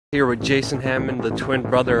Here with Jason Hammond, the twin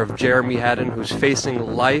brother of Jeremy Haddon, who's facing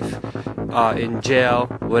life in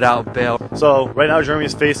jail without bail. So right now Jeremy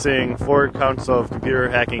is facing 4 counts of computer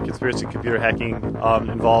hacking, conspiracy computer hacking,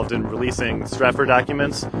 involved in releasing Stratford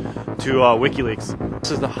documents to WikiLeaks.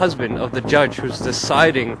 This is the husband of the judge who's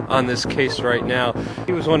deciding on this case right now.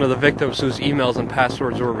 He was one of the victims whose emails and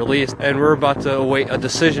passwords were released, and we're about to await a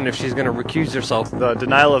decision if she's going to recuse herself. The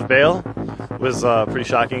denial of bail was pretty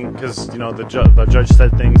shocking because, you know, the judge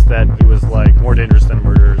said things that he was like more dangerous than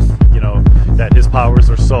murderers, you know, that his powers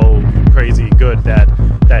are so crazy good that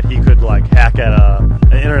he could like hack at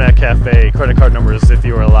an internet cafe credit card numbers if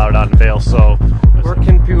he were allowed on bail. So where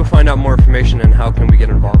can people find out more information and how can we get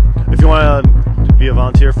involved? If you want to be a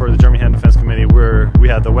volunteer for the Jeremy Hammond Defense Committee, we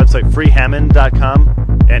have the website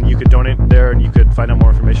freehammond.com, and you could donate there and you could find out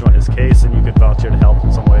more information on his case and you could volunteer to help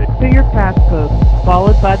in some way. Enter your passcode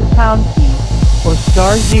followed by the pound key or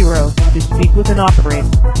 *0 to speak with an operator.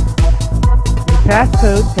 Your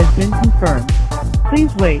passcode has been confirmed.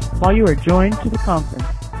 Please wait while you are joined to the conference.